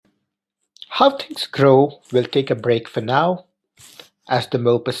How Things Grow will take a break for now. As the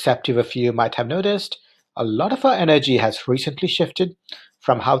more perceptive of you might have noticed, a lot of our energy has recently shifted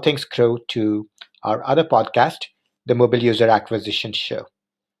from How Things Grow to our other podcast, the Mobile User Acquisition Show.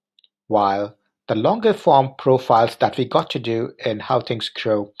 While the longer form profiles that we got to do in How Things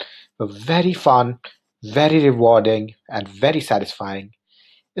Grow were very fun, very rewarding, and very satisfying,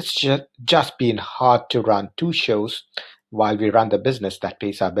 it's just been hard to run two shows while we run the business that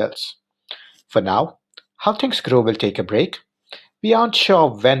pays our bills. For now, How Things Grow will take a break. We aren't sure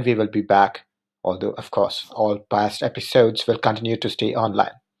when we will be back, although, of course, all past episodes will continue to stay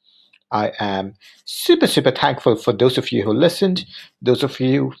online. I am super thankful for those of you who listened, those of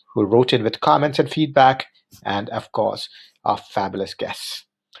you who wrote in with comments and feedback, and of course, our fabulous guests.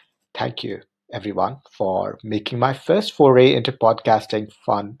 Thank you, everyone, for making my first foray into podcasting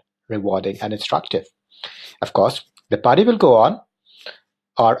fun, rewarding, and instructive. Of course, the party will go on.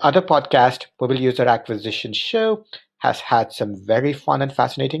 Our other podcast, Mobile User Acquisition Show, has had some very fun and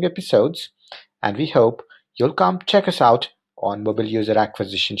fascinating episodes, and we hope you'll come check us out on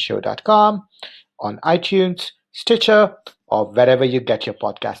mobileuseracquisitionshow.com, on iTunes, Stitcher, or wherever you get your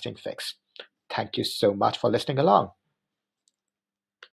podcasting fix. Thank you so much for listening along.